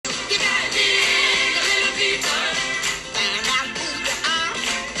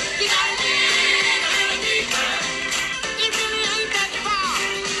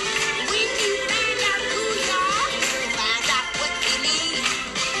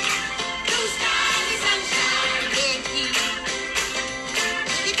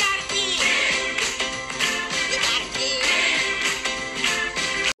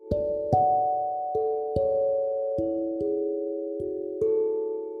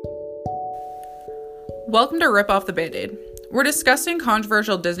Welcome to Rip Off the Band-Aid. We're discussing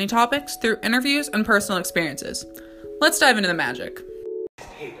controversial Disney topics through interviews and personal experiences. Let's dive into the magic.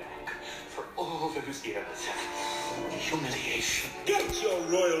 Payback for all those years of humiliation. Get your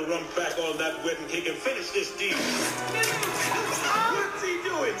royal rump back on that wedding cake and finish this deal. What's he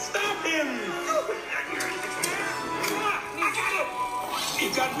doing? Stop him! I got him! He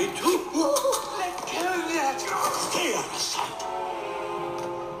got me too. Let go of that. Stay out of sight.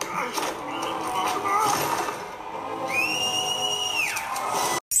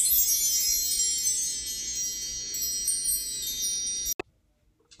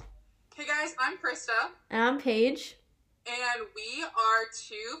 Hey guys, I'm Krista. And I'm Paige. And we are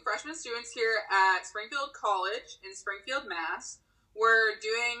two freshman students here at Springfield College in Springfield, Mass. We're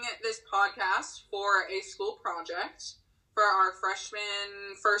doing this podcast for a school project for our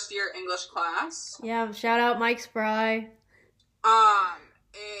freshman first year English class. Yeah, shout out Mike Spry.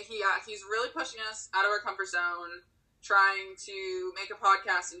 He's really pushing us out of our comfort zone, trying to make a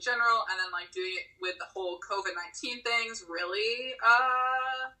podcast in general, and then like doing it with the whole COVID-19 things. Really,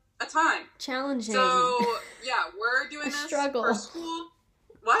 a time. Challenging. So, yeah, we're doing this struggle. For school.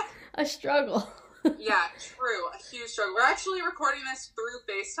 What? A struggle. Yeah, true. A huge struggle. We're actually recording this through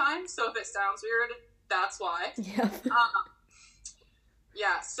FaceTime, so if it sounds weird, that's why. Yeah.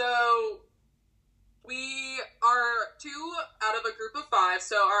 Yeah, so we are two out of a group of five,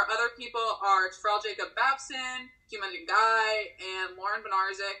 so our other people are Terrell Jacob Babson, Human Guy, and Lauren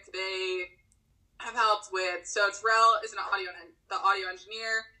Benarzik. They have helped with, so Terrell is the audio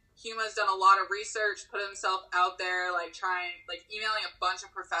engineer. Huma's done a lot of research, put himself out there, emailing a bunch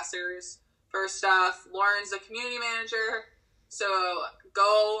of professors for stuff. Lauren's the community manager, so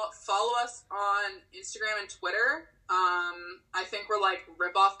go follow us on Instagram and Twitter. I think we're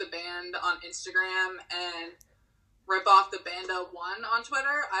Rip Off the Band on Instagram and Rip Off the Banda 1 on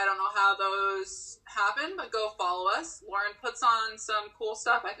Twitter. I don't know how those happen, but go follow us. Lauren puts on some cool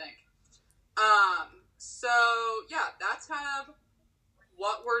stuff, I think. So yeah, that's kind of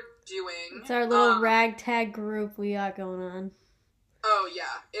what we're doing. It's our little ragtag group we got going on. Oh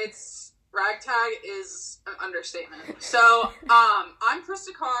yeah, it's ragtag is an understatement. So I'm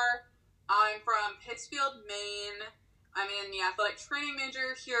Krista Carr. I'm from Pittsfield, Maine. I'm in the athletic training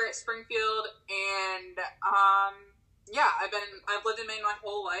major here at Springfield, and yeah, I've lived in Maine my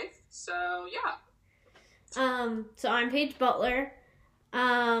whole life. So yeah. So I'm Paige Butler.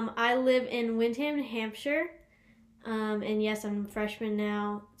 I live in Windham, New Hampshire. And yes, I'm a freshman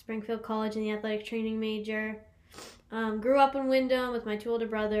now at Springfield College in the athletic training major. Grew up in Windham with my two older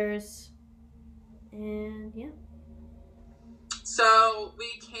brothers. And yeah. So we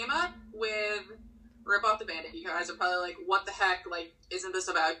came up with Rip Off the Band-Aid. You guys are probably like, what the heck? Isn't this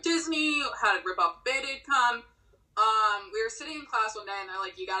about Disney? How did Rip Off the Band-Aid come? We were sitting in class one day and they're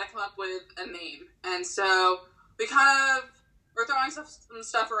like, you gotta come up with a name. And so we're throwing some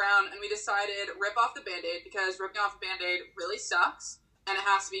stuff around, and we decided Rip Off the Band-Aid because ripping off a Band-Aid really sucks, and it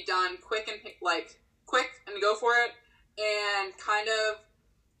has to be done quick and go for it. And kind of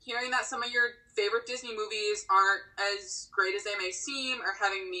hearing that some of your favorite Disney movies aren't as great as they may seem, or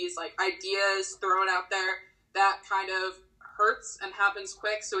having these ideas thrown out there, that kind of hurts and happens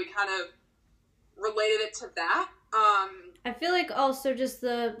quick. So we kind of related it to that. I feel like also just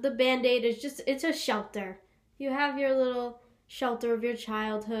the Band-Aid is it's a shelter. You have your little shelter of your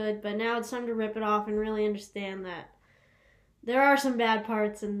childhood, but now it's time to rip it off and really understand that there are some bad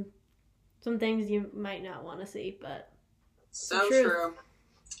parts and some things you might not want to see, but so true.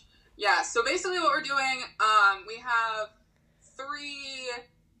 Yeah, so basically what we're doing, we have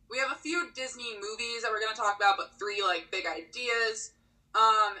a few Disney movies that we're going to talk about, but three big ideas,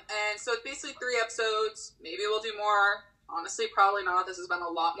 and so it's basically 3 episodes. Maybe we'll do more. Honestly, probably not. This has been a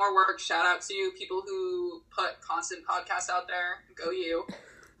lot more work. Shout out to you, people who put constant podcasts out there. Go you.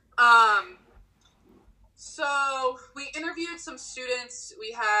 So we interviewed some students.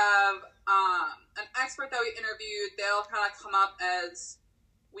 We have an expert that we interviewed. They'll kind of come up as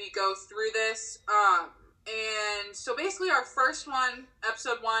we go through this. And so basically our first one,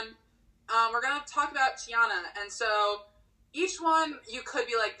 episode 1, we're going to talk about Tiana. And so each one, you could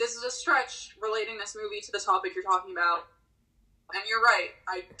be like, this is a stretch relating this movie to the topic you're talking about. And you're right,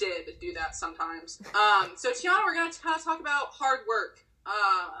 I did do that sometimes. So Tiana, we're going to kind of talk about hard work.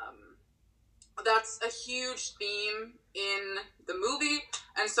 That's a huge theme in the movie.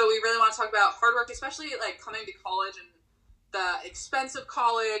 And so we really want to talk about hard work, especially coming to college and the expense of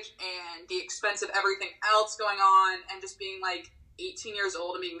college and the expense of everything else going on, and just being 18 years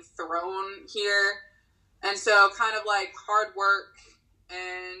old and being thrown here. And so kind of hard work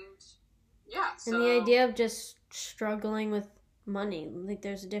and yeah. So. And the idea of just struggling with money.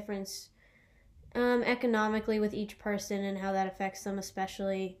 There's a difference economically with each person and how that affects them,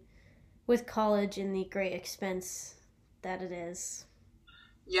 especially with college and the great expense that it is.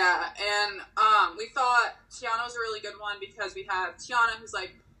 Yeah, and we thought Tiana was a really good one because we have Tiana, who's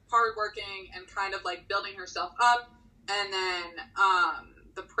like hardworking and kind of like building herself up, and then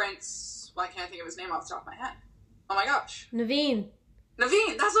the prince. Well, I can't think of his name off the top of my head. Oh my gosh, Naveen, that's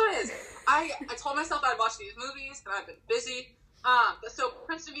what it is. I told myself I'd watch these movies, and I've been busy. So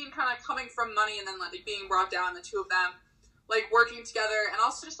Prince Naveen kind of coming from money and then like being brought down, the two of them like working together, and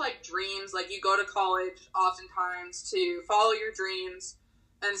also just like dreams. Like you go to college oftentimes to follow your dreams.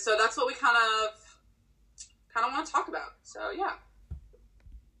 And so that's what we kind of want to talk about. So, yeah.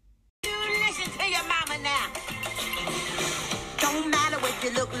 You listen to your mama now. Don't matter what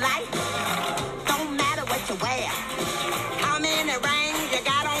you look like. Don't matter what you wear. How many rings you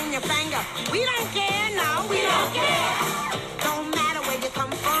got on your finger. We don't care, no, we don't care. Don't matter where you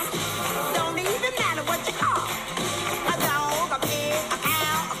come from. Don't even matter what you call. A dog, a pig, a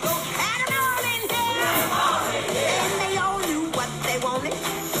cow, a goat, add them all in there. And they all knew what they wanted.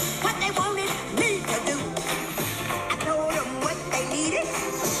 What they wanted me to do. I told them what they needed.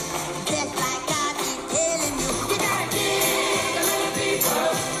 Just like I keep telling you. You gotta dig a little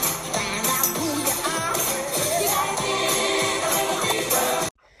deeper. Find out who you are. You gotta dig a little deeper.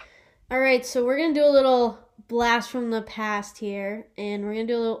 Alright, so we're going to do a little blast from the past here, and we're going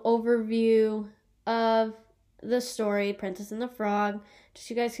to do a little overview of the story, Princess and the Frog, just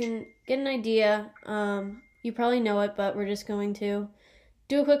so you guys can get an idea. You probably know it, but we're just going to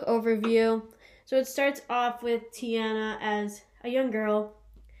do a quick overview. So it starts off with Tiana as a young girl,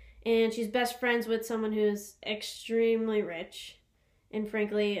 and she's best friends with someone who's extremely rich and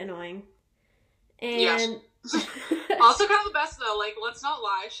frankly annoying. And Yes. Also kind of the best, though. Like, let's not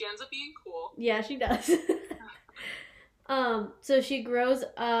lie. She ends up being cool. yeah, she does. So she grows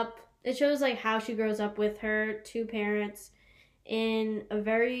up. It shows like how she grows up with her two parents in a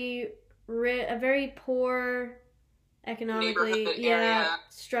very poor, economically, Neighborhood area.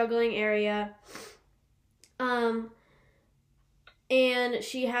 struggling area. And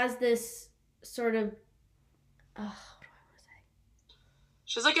she has this sort of, what do I want to say?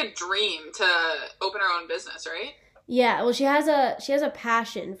 She has like a dream to open her own business, right? Yeah, well, she has a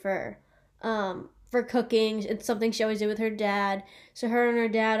passion for cooking. It's something she always did with her dad. So her and her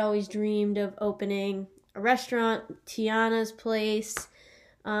dad always dreamed of opening a restaurant, Tiana's Place.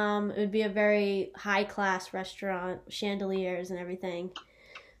 It would be a very high-class restaurant, chandeliers and everything.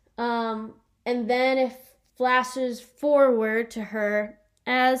 And then it flashes forward to her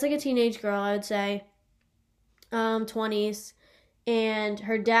as like a teenage girl, I would say, 20s, and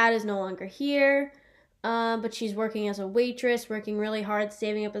her dad is no longer here. But she's working as a waitress, working really hard,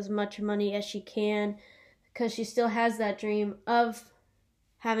 saving up as much money as she can, because she still has that dream of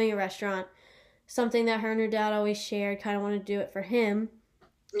having a restaurant, something that her and her dad always shared, kind of want to do it for him.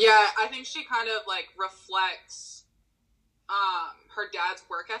 Yeah, I think she kind of like reflects her dad's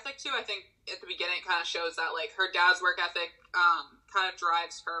work ethic too. I think at the beginning it kind of shows that like her dad's work ethic kind of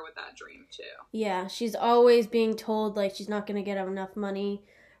drives her with that dream too. Yeah, she's always being told like she's not going to get enough money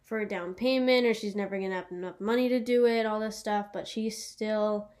for a down payment, or she's never going to have enough money to do it, all this stuff, but she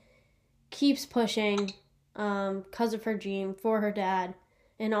still keeps pushing because of her dream for her dad,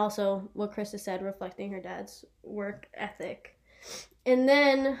 and also what Krista said, reflecting her dad's work ethic. And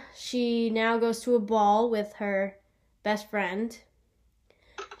then she now goes to a ball with her best friend.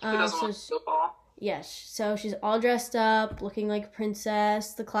 Who doesn't want to go ball? Yes, so she's all dressed up, looking like a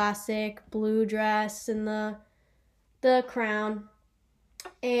princess, the classic blue dress and the crown.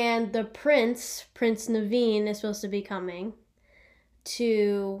 And the Prince Naveen, is supposed to be coming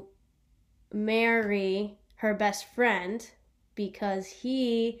to marry her best friend because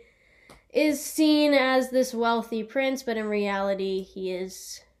he is seen as this wealthy prince, but in reality he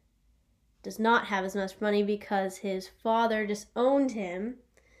does not have as much money because his father disowned him.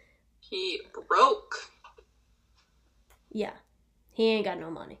 He broke. Yeah, he ain't got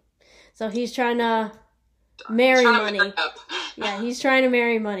no money. So he's trying to marry money. Yeah, he's trying to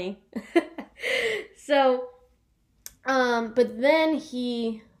marry money. So, but then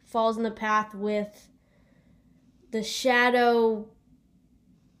he falls in the path with the Shadow...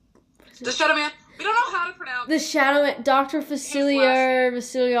 The Shadow Man. We don't know how to pronounce The Shadow Man, Dr. Facilier.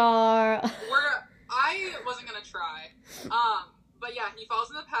 I wasn't going to try. But yeah, he falls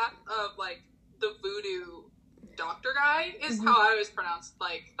in the path of, like, the voodoo doctor guy, is how I always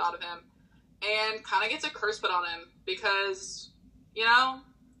thought of him. And kind of gets a curse put on him because, you know,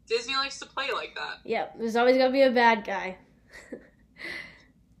 Disney likes to play like that. Yep, there's always going to be a bad guy.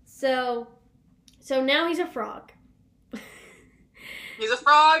 So now he's a frog. He's a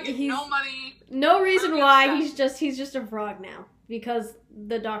frog, He's- no money. No reason Perfect why, stuff. he's just a frog now. Because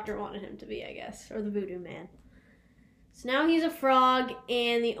the doctor wanted him to be, I guess. Or the voodoo man. So now he's a frog,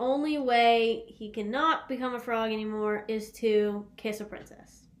 and the only way he cannot become a frog anymore is to kiss a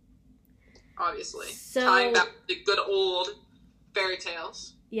princess. Obviously. So- Tying back to the good old fairy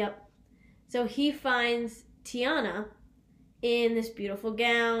tales. Yep. So he finds Tiana in this beautiful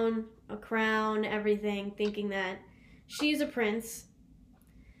gown, a crown, everything, thinking that she's a prince.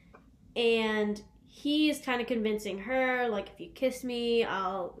 And he is kind of convincing her, like, if you kiss me,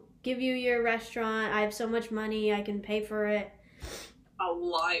 I'll give you your restaurant. I have so much money, I can pay for it. A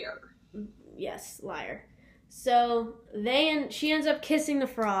liar. Yes, liar. So she ends up kissing the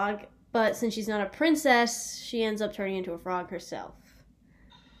frog, but since she's not a princess, she ends up turning into a frog herself.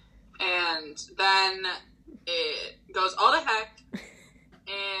 And then it goes all to heck.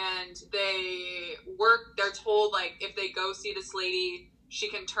 And they're told, like, if they go see this lady, she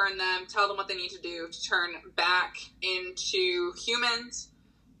can tell them what they need to do to turn back into humans.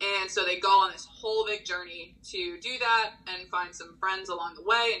 And so they go on this whole big journey to do that and find some friends along the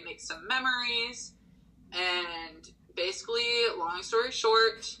way and make some memories. And basically, long story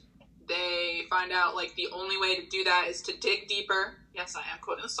short, they find out, like, the only way to do that is to dig deeper. Yes, I am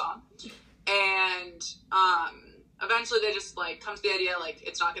quoting the song. And eventually they just, like, come to the idea, like,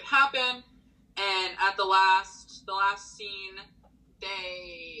 it's not gonna happen. And at the last scene,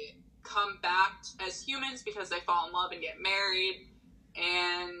 they come back as humans because they fall in love and get married.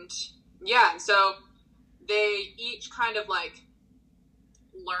 And yeah, so they each kind of, like,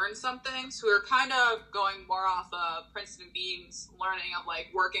 learn something. So we're kind of going more off of Princeton Bean's learning of, like,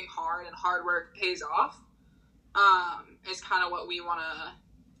 working hard and hard work pays off. Is kind of what we want to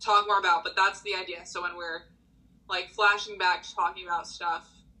talk more about. But that's the idea. So when we're, like, flashing back to talking about stuff,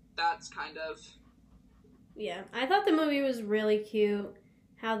 that's kind of... Yeah, I thought the movie was really cute.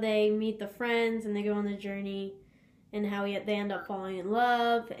 How they meet the friends and they go on the journey, and how they end up falling in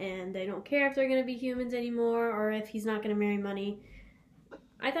love, and they don't care if they're going to be humans anymore or if he's not going to marry money.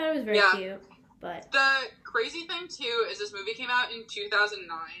 I thought it was very cute, but... The crazy thing, too, is this movie came out in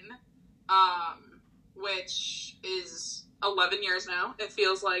 2009, which is 11 years now. It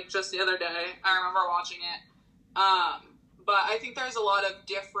feels like just the other day. I remember watching it. But I think there's a lot of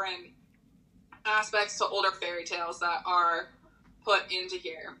different aspects to older fairy tales that are put into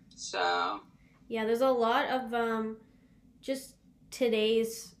here. So... Yeah, there's a lot of just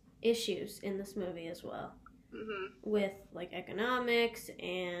today's issues in this movie as well. Mm-hmm. With, like, economics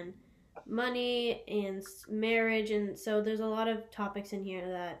and money and marriage. And so there's a lot of topics in here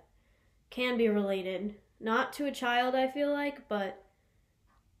that can be related. Not to a child, I feel like, but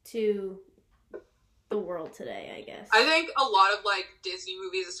to the world today, I guess. I think a lot of, like, Disney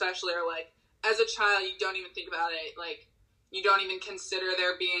movies especially are, like, as a child, you don't even think about it. Like, you don't even consider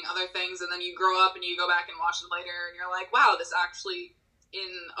there being other things, and then you grow up and you go back and watch them later, and you're like, wow, this actually, in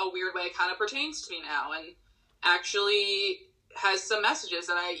a weird way, kind of pertains to me now, and actually has some messages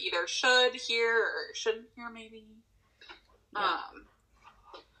that I either should hear or shouldn't hear, maybe. Yeah.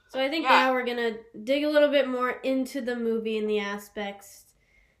 So I think now we're going to dig a little bit more into the movie and the aspects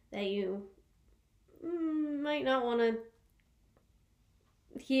that you might not want to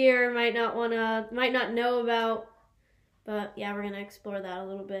hear, might not know about. But yeah, we're going to explore that a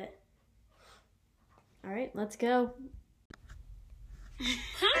little bit. All right, let's go.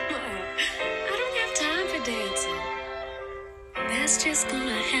 I don't have time for dancing. That's just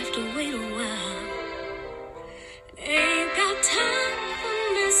gonna have to wait a while. Ain't got time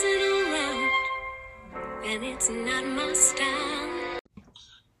for messing around, and it's not my style.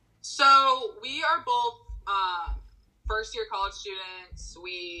 So we are both first-year college students.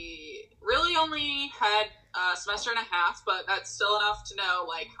 We really only had a semester and a half, but that's still enough to know,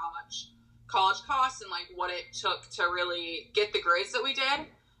 like, how much college costs and, like, what it took to really get the grades that we did.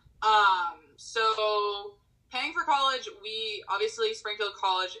 So paying for college, obviously Springfield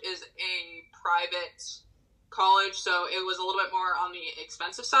College is a private college, so it was a little bit more on the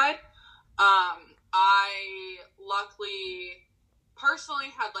expensive side. I luckily personally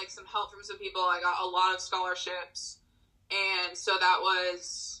had, like, some help from some people. I got a lot of scholarships, and so that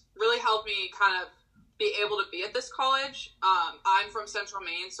was really helped me kind of be able to be at this college. I'm from Central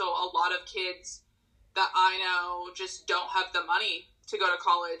Maine, so a lot of kids that I know just don't have the money to go to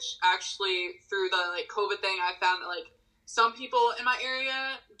college. Actually, through the, like, COVID thing, I found that, like, some people in my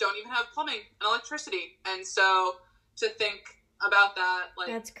area don't even have plumbing and electricity. And so to think about that, like,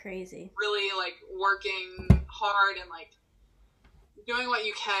 that's crazy. Really, like, working hard and, like, doing what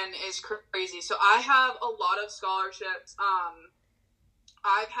you can is crazy. So I have a lot of scholarships.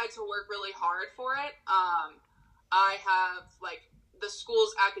 I've had to work really hard for it. I have, like, the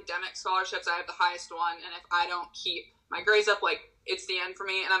school's academic scholarships, I have the highest one, and if I don't keep my grades up, like, it's the end for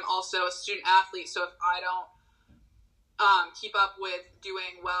me. And I'm also a student athlete, so if I don't keep up with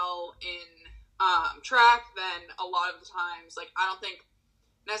doing well in track, then a lot of the times, like, I don't think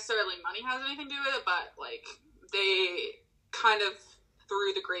necessarily money has anything to do with it, but, like, they kind of,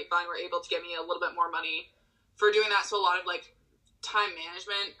 through the grapevine, were able to get me a little bit more money for doing that. So a lot of, like, time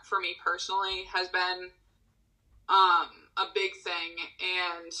management for me personally has been a big thing.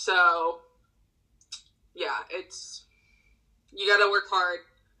 And so, yeah, it's, you gotta work hard.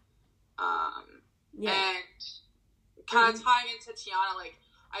 And kind of tying into Tiana, like,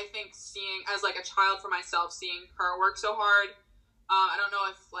 I think seeing, as, like, a child for myself, seeing her work so hard, I don't know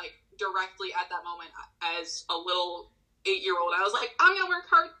if, like, directly at that moment, as a little 8-year-old, I was like, I'm gonna work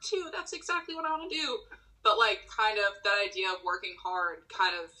hard too, that's exactly what I want to do. But, like, kind of that idea of working hard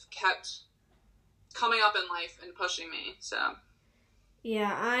kind of kept coming up in life and pushing me, so.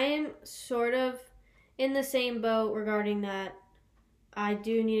 Yeah, I'm sort of in the same boat regarding that. I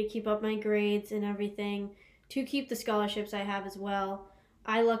do need to keep up my grades and everything to keep the scholarships I have as well.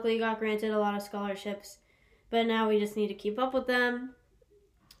 I luckily got granted a lot of scholarships, but now we just need to keep up with them.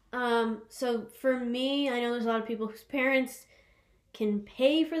 So for me, I know there's a lot of people whose parents can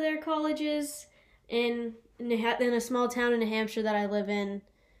pay for their colleges. In a small town in New Hampshire that I live in,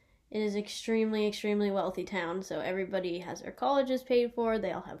 it is extremely, extremely wealthy town. So everybody has their colleges paid for.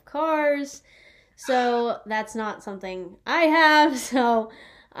 They all have cars. So that's not something I have. So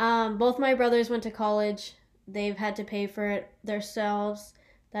both my brothers went to college. They've had to pay for it themselves.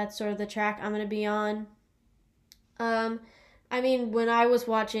 That's sort of the track I'm going to be on. I mean, when I was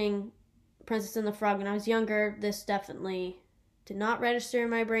watching Princess and the Frog when I was younger, this definitely did not register in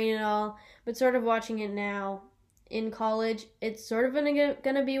my brain at all. But sort of watching it now in college, it's sort of going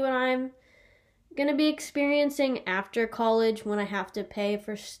to be what I'm going to be experiencing after college when I have to pay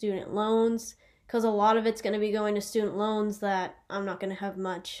for student loans. Because a lot of it's going to be going to student loans that I'm not going to have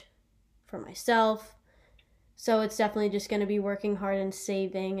much for myself. So it's definitely just going to be working hard and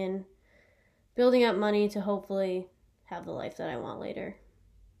saving and building up money to hopefully have the life that I want later.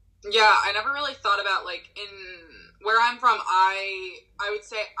 Yeah, I never really thought about, like, in where I'm from, I would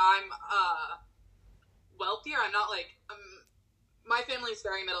say I'm wealthier. I'm not, like, my family's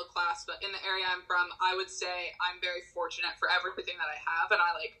very middle class, but in the area I'm from, I would say I'm very fortunate for everything that I have, and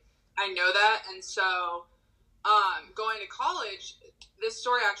I know that. And so going to college, this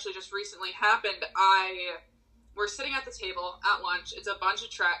story actually just recently happened. We're sitting at the table at lunch. It's a bunch of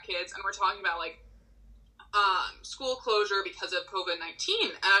track kids, and we're talking about, like, school closure because of COVID-19.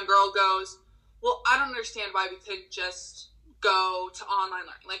 And a girl goes, well, I don't understand why we couldn't just go to online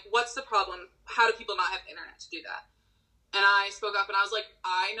learning. Like, what's the problem? How do people not have internet to do that? And I spoke up and I was like,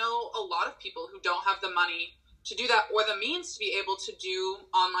 I know a lot of people who don't have the money to do that or the means to be able to do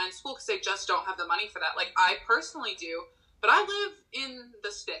online school because they just don't have the money for that. Like, I personally do. But I live in the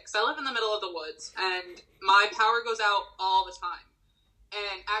sticks. I live in the middle of the woods, and my power goes out all the time.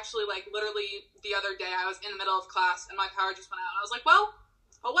 And actually, like, literally the other day, I was in the middle of class, and my power just went out. And I was like, well,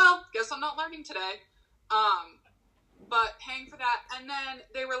 guess I'm not learning today. But paying for that. And then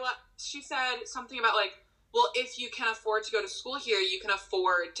she said something about, like, well, if you can afford to go to school here, you can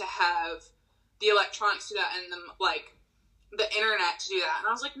afford to have the electronics to do that and, the internet to do that. And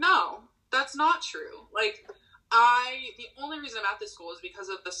I was like, no, that's not true. Like, the only reason I'm at this school is because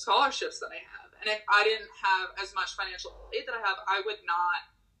of the scholarships that I have. And if I didn't have as much financial aid that I have, I would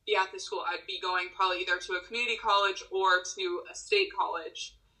not be at this school. I'd be going probably either to a community college or to a state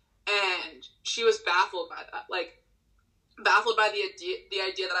college. And she was baffled by that. Like, baffled by the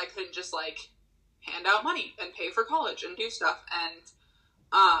idea that I couldn't just, like, hand out money and pay for college and do stuff. And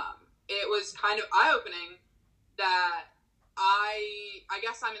it was kind of eye-opening that I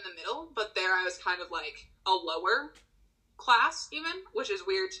guess I'm in the middle, but there I was kind of, like, a lower class even, which is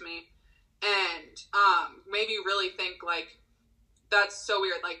weird to me. And made me really think, like, that's so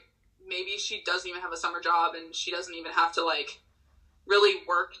weird. Like, maybe she doesn't even have a summer job and she doesn't even have to, like, really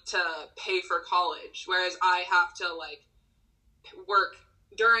work to pay for college, whereas I have to, like, work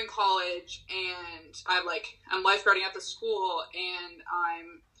during college, and I'm lifeguarding at the school, and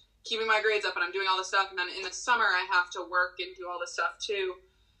I'm keeping my grades up, and I'm doing all this stuff, and then in the summer I have to work and do all this stuff too.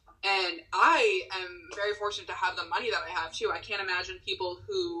 And I am very fortunate to have the money that I have too. I can't imagine people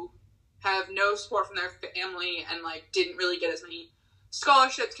who have no support from their family and, like, didn't really get as many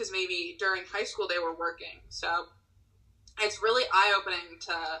scholarships because maybe during high school they were working. So it's really eye-opening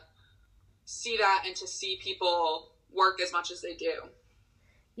to see that and to see people work as much as they do.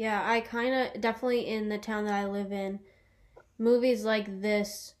 Yeah, I kind of, definitely in the town that I live in, movies like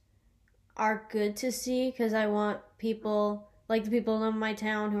this are good to see because I want people, like the people in my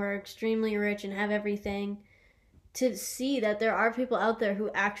town who are extremely rich and have everything, to see that there are people out there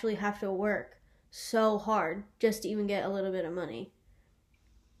who actually have to work so hard just to even get a little bit of money.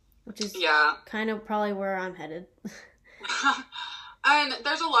 Which is kind of probably where I'm headed. And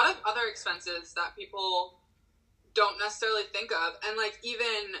there's a lot of other expenses that people don't necessarily think of. And, like,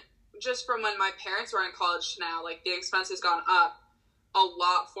 even just from when my parents were in college to now, like, the expense has gone up a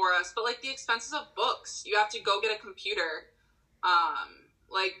lot for us. But, like, the expenses of books, you have to go get a computer.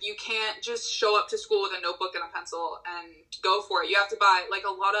 Like, you can't just show up to school with a notebook and a pencil and go for it. You have to buy, like,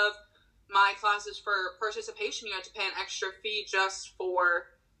 a lot of my classes for participation, you have to pay an extra fee just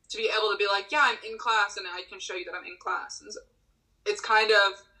to be able to be like, yeah, I'm in class and I can show you that I'm in class. And it's kind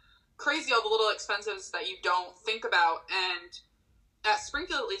of crazy all the little expenses that you don't think about. And at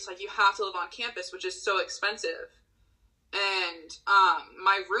Springfield, at least, like, you have to live on campus, which is so expensive. And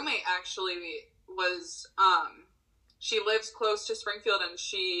my roommate actually was, she lives close to Springfield, and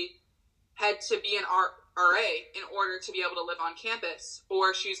she had to be an RA in order to be able to live on campus,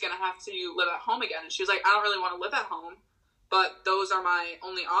 or she's going to have to live at home again. And she was like, I don't really want to live at home, but those are my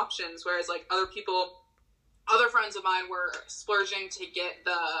only options. Whereas, like, other friends of mine were splurging to get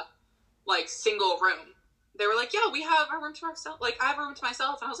the, like, single room. They were like, yeah, we have our room to ourselves. Like, I have a room to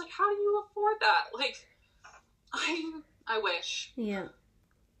myself. And I was like, how do you afford that? Like, I wish. Yeah.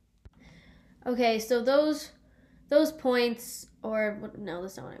 Okay, so those points, or no,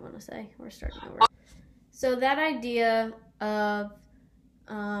 that's not what I want to say. We're starting over. So that idea of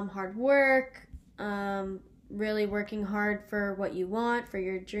hard work, really working hard for what you want, for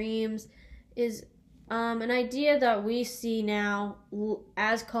your dreams, is an idea that we see now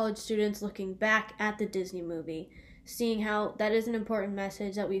as college students looking back at the Disney movie, seeing how that is an important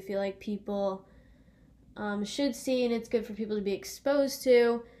message that we feel like people should see, and it's good for people to be exposed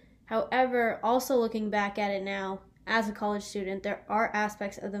to. However, also looking back at it now as a college student, there are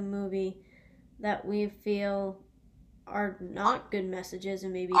aspects of the movie that we feel are not good messages,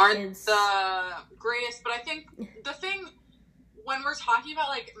 and maybe aren't kids the greatest. But I think the thing, when we're talking about,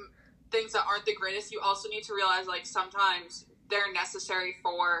 like, things that aren't the greatest, you also need to realize, like, sometimes they're necessary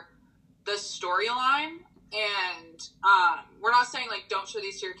for the storyline. And we're not saying, like, don't show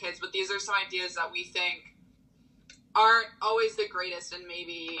these to your kids, but these are some ideas that we think aren't always the greatest and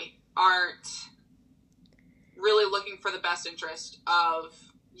maybe aren't really looking for the best interest of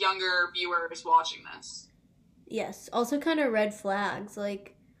younger viewers watching this. Yes, also kind of red flags,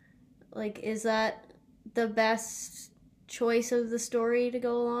 like is that the best choice of the story to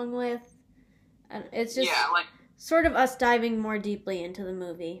go along with? And it's just sort of us diving more deeply into the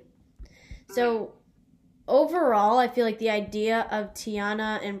movie. So overall, I feel like the idea of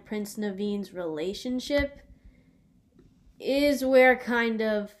Tiana and Prince Naveen's relationship is where kind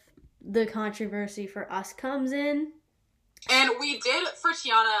of the controversy for us comes in. And we did, for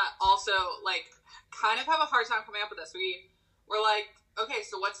Tiana, also, like, kind of have a hard time coming up with this. We were like, okay,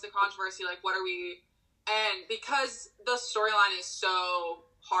 so what's the controversy? Like, what are we... And because the storyline is so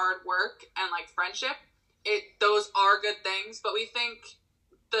hard work and, like, friendship, those are good things, but we think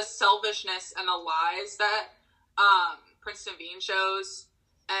the selfishness and the lies that Prince Naveen shows,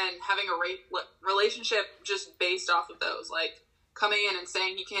 and having a relationship just based off of those, like, coming in and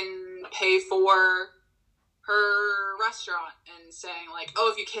saying he can pay for her restaurant and saying, like, oh,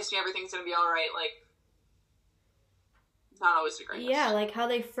 if you kiss me, everything's gonna be all right. Like, not always the greatest. Yeah, like how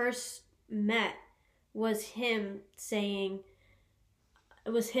they first met was him saying,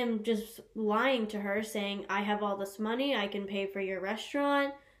 it was him just lying to her, saying, I have all this money, I can pay for your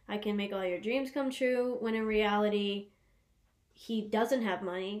restaurant, I can make all your dreams come true, when in reality, he doesn't have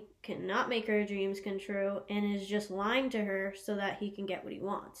money, cannot make her dreams come true, and is just lying to her so that he can get what he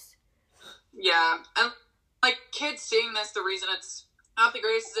wants. Yeah, and, like, kids seeing this, the reason it's not the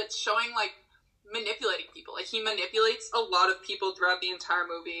greatest is it's showing, like, manipulating people. Like, he manipulates a lot of people throughout the entire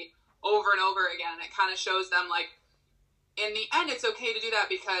movie over and over again, and it kind of shows them, like, in the end, it's okay to do that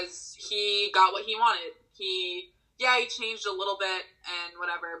because he got what he wanted. He changed a little bit and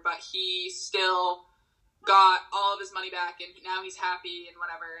whatever, but he still got all of his money back, and now he's happy and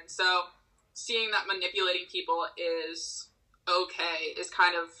whatever. And so seeing that manipulating people is okay is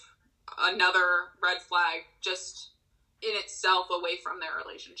kind of another red flag just in itself away from their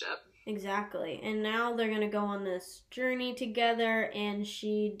relationship. Exactly. And now they're going to go on this journey together, and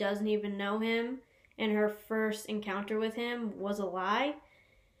she doesn't even know him, and her first encounter with him was a lie.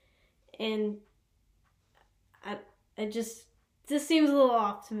 And it just seems a little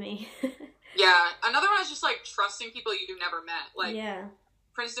off to me. Yeah, another one is just, like, trusting people you've never met. Like, yeah.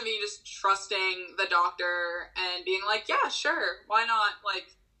 Prince Naveen just trusting the doctor and being like, yeah, sure, why not?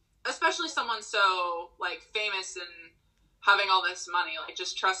 Like, especially someone so, like, famous and having all this money, like,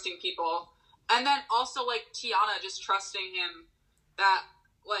 just trusting people. And then also, like, Tiana just trusting him that,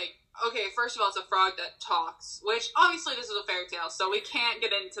 like, okay, first of all, it's a frog that talks, which, obviously, this is a fairy tale, so we can't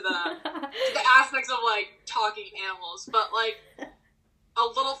get into the aspects of, like, talking animals, but, like, a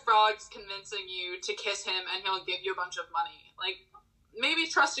little frog's convincing you to kiss him and he'll give you a bunch of money. Like, maybe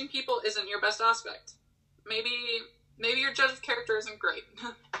trusting people isn't your best aspect. Maybe your judge of character isn't great.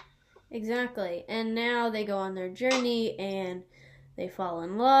 Exactly. And now they go on their journey and they fall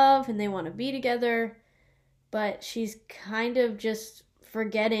in love and they want to be together. But she's kind of just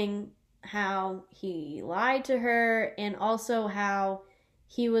forgetting how he lied to her and also how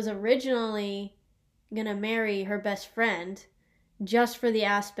he was originally going to marry her best friend just for the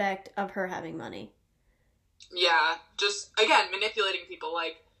aspect of her having money. Yeah, just, again, manipulating people.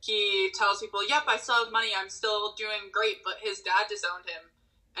 Like, he tells people, yep, I still have money, I'm still doing great, but his dad disowned him,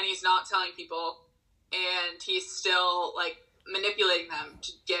 and he's not telling people, and he's still, like, manipulating them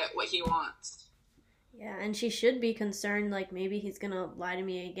to get what he wants. Yeah, and she should be concerned, like, maybe he's gonna lie to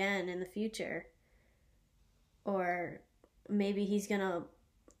me again in the future. Or maybe he's gonna,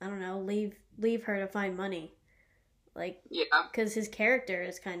 I don't know, leave her to find money. Like, yeah, because his character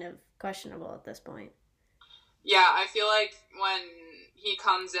is kind of questionable at this point. Yeah, I feel like when he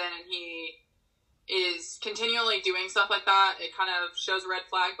comes in and he is continually doing stuff like that, it kind of shows a red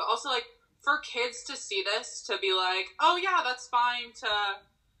flag. But also, like, for kids to see this, to be like, oh yeah, that's fine to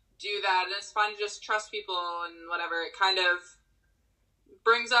do that, and it's fine to just trust people and whatever, it kind of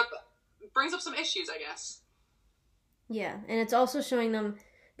brings up some issues, I guess. Yeah, and it's also showing them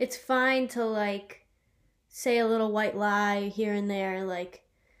it's fine to, like, say a little white lie here and there, like,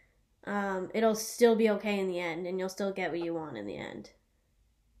 it'll still be okay in the end, and you'll still get what you want in the end.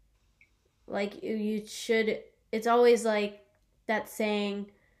 Like, you should, it's always, like, that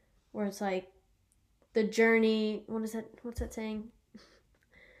saying where it's, like, the journey, what's that saying?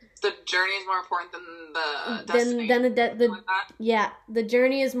 The journey is more important than the destination. Yeah, the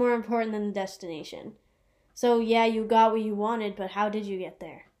journey is more important than the destination. So, yeah, you got what you wanted, but how did you get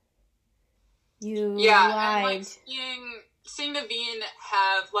there? You lied. And, like, seeing Naveen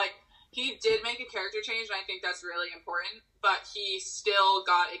have, like, he did make a character change, and I think that's really important, but he still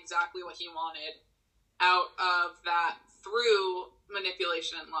got exactly what he wanted out of that through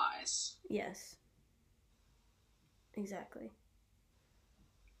manipulation and lies. Yes. Exactly.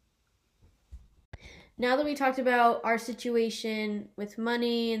 Now that we talked about our situation with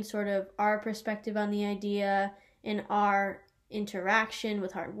money and sort of our perspective on the idea and our interaction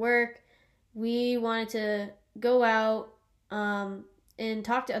with hard work, we wanted to go out and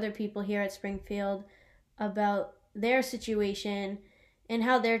talk to other people here at Springfield about their situation and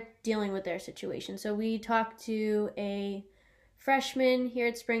how they're dealing with their situation. So we talked to a freshman here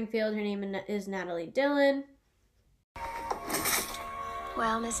at Springfield. Her name is Natalie Dillon.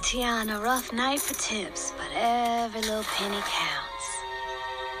 Well, Miss Tiana, rough night for tips, but every little penny counts.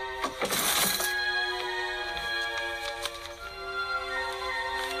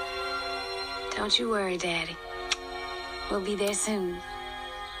 Don't you worry, Daddy. We'll be there soon.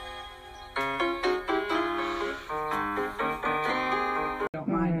 Don't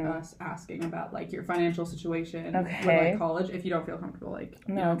mind us asking about, like, your financial situation with, like, college, if you don't feel comfortable, like,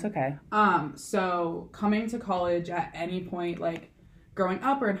 no, it's okay. So coming to college at any point, like, growing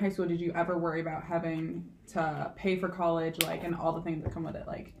up or in high school, did you ever worry about having to pay for college, like, and all the things that come with it,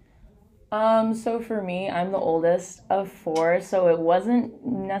 like? So for me, I'm the oldest of four, so it wasn't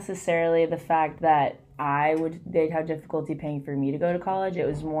necessarily the fact that they'd have difficulty paying for me to go to college. It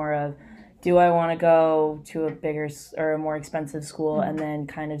was more of, do I want to go to a bigger or a more expensive school and then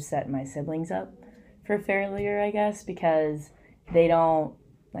kind of set my siblings up for failure, I guess, because they don't,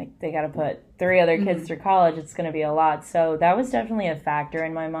 like, they got to put 3 other kids through college. It's going to be a lot. So that was definitely a factor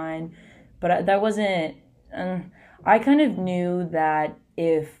in my mind. But that wasn't, I kind of knew that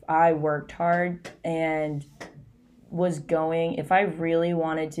if I worked hard and if I really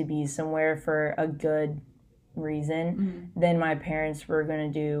wanted to be somewhere for a good reason, then my parents were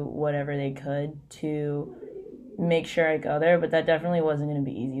going to do whatever they could to make sure I go there. But that definitely wasn't going to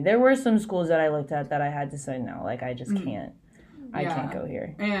be easy. There were some schools that I looked at that I had to say no, like, I just can't. I can't go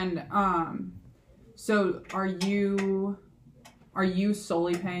here. And so are you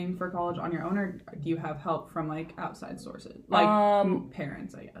solely paying for college on your own, or do you have help from, like, outside sources, like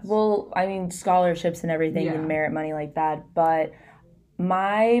parents, I guess? Well, I mean, scholarships and everything and merit money like that, but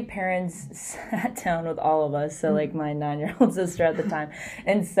my parents sat down with all of us, so, like, my 9-year-old sister at the time,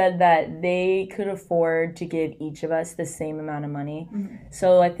 and said that they could afford to give each of us the same amount of money.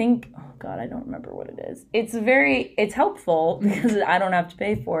 So I think, oh God, I don't remember what it is. It's helpful because I don't have to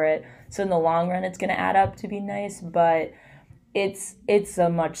pay for it. So in the long run, it's going to add up to be nice. But it's a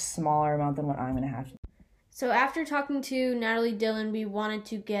much smaller amount than what I'm going to have to. So after talking to Natalie Dillon, we wanted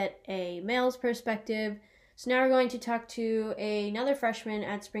to get a male's perspective. So now we're going to talk to another freshman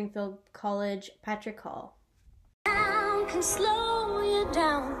at Springfield College, Patrick Hall. Sound can slow you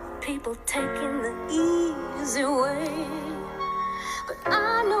down, people taking the easy way. But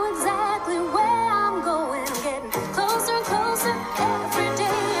I know exactly where I'm going, getting closer and closer every day.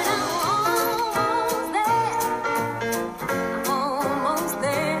 And I'm almost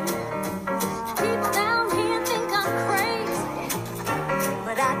there. People down here think I'm crazy,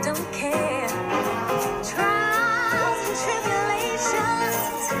 but I don't care. Trials and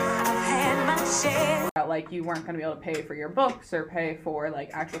tribulations, I've had my share. Like, you weren't going to be able to pay for your books or pay for,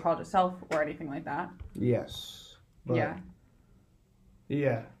 like, actual college itself or anything like that? Yes. But Yeah.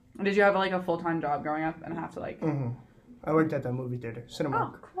 Yeah. Did you have, like, a full-time job growing up and have to, like... Mm-hmm. I worked at that movie theater,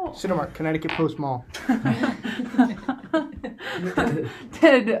 Cinemark. Oh, cool. Cinemark, Connecticut Post Mall.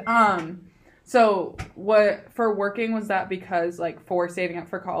 So, what, for working, was that because, like, for saving up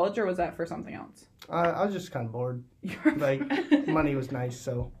for college, or was that for something else? I was just kind of bored. Like, money was nice,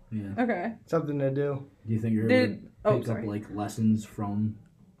 so... Yeah. Okay. Something to do. Do you think you're able to pick up, like, lessons from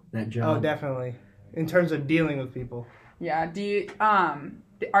that job? Oh, definitely. In terms of dealing with people. Yeah. Do you,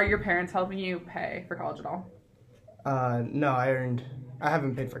 are your parents helping you pay for college at all? No, I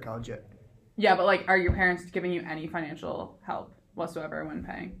haven't paid for college yet. Yeah, but, like, are your parents giving you any financial help whatsoever when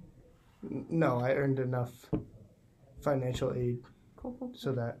paying? No, I earned enough financial aid Cool.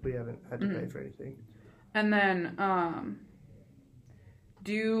 so that we haven't had to pay for anything. And then,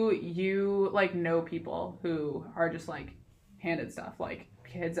 do you, like, know people who are just, like, handed stuff, like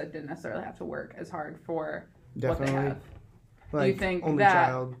kids that didn't necessarily have to work as hard for what they have? Like, do you think only that,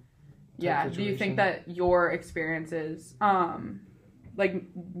 child yeah, situation. do you think that your experiences, like,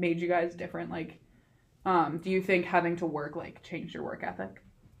 made you guys different? Like, do you think having to work, like, changed your work ethic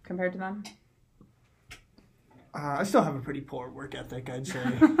compared to them? I still have a pretty poor work ethic, I'd say.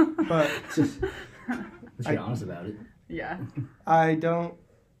 But let's be honest about it. Yeah.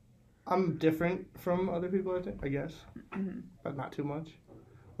 I'm different from other people, I guess. Mm-hmm. But not too much.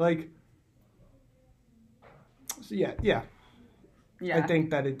 Like, so yeah. I think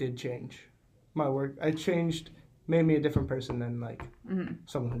that it did change my work. It changed, made me a different person than, like,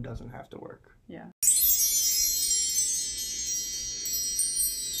 someone who doesn't have to work. Yeah.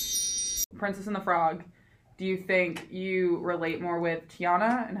 Princess and the Frog, do you think you relate more with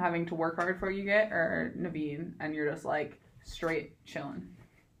Tiana and having to work hard for what you get, or Naveen and you're just, like, straight chilling?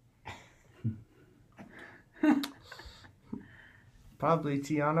 Probably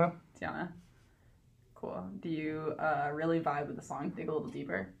Tiana. Tiana. Cool. Do you really vibe with the song Dig a Little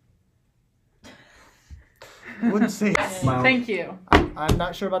Deeper? I wouldn't say. Thank you. I'm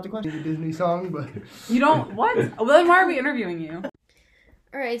not sure about the question. The Disney song, but you don't. What? Well, then why are we interviewing you?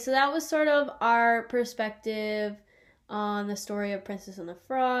 All right, so that was sort of our perspective on the story of Princess and the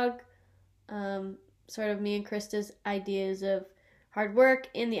Frog. Sort of me and Krista's ideas of hard work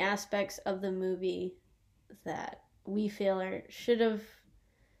in the aspects of the movie that we feel should have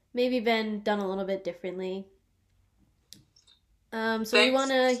maybe been done a little bit differently. We want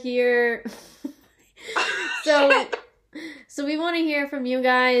to hear. So we want to hear from you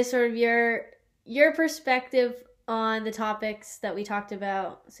guys, sort of your perspective on the topics that we talked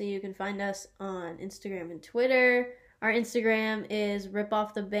about. So you can find us on Instagram and Twitter. Our Instagram is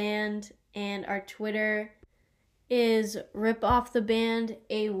ripofftheband, and our Twitter is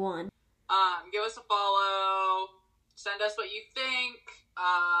ripoffthebandA1. Give us a follow. Send us what you think.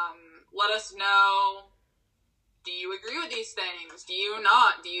 Let us know. Do you agree with these things? Do you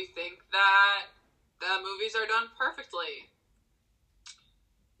not? Do you think that the movies are done perfectly?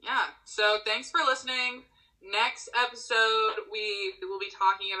 Yeah. So thanks for listening. Next episode, we will be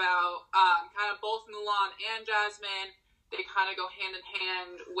talking about kind of both Mulan and Jasmine. They kind of go hand in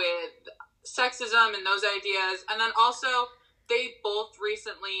hand with sexism and those ideas. And then also, they both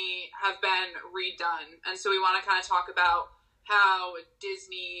recently have been redone. And so we want to kind of talk about how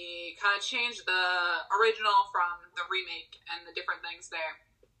Disney kind of changed the original from the remake and the different things there.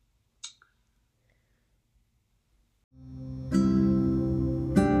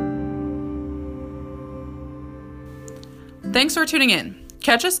 Thanks for tuning in.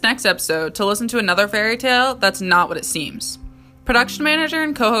 Catch us next episode to listen to another fairy tale that's not what it seems. Production manager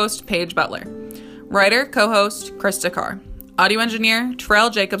and co-host Paige Butler. Writer, co-host Krista Carr. Audio engineer Terrell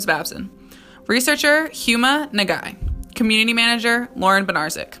Jacobs Babson. Researcher Huma Nagai. Community manager Lauren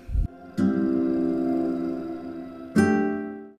Benarzik.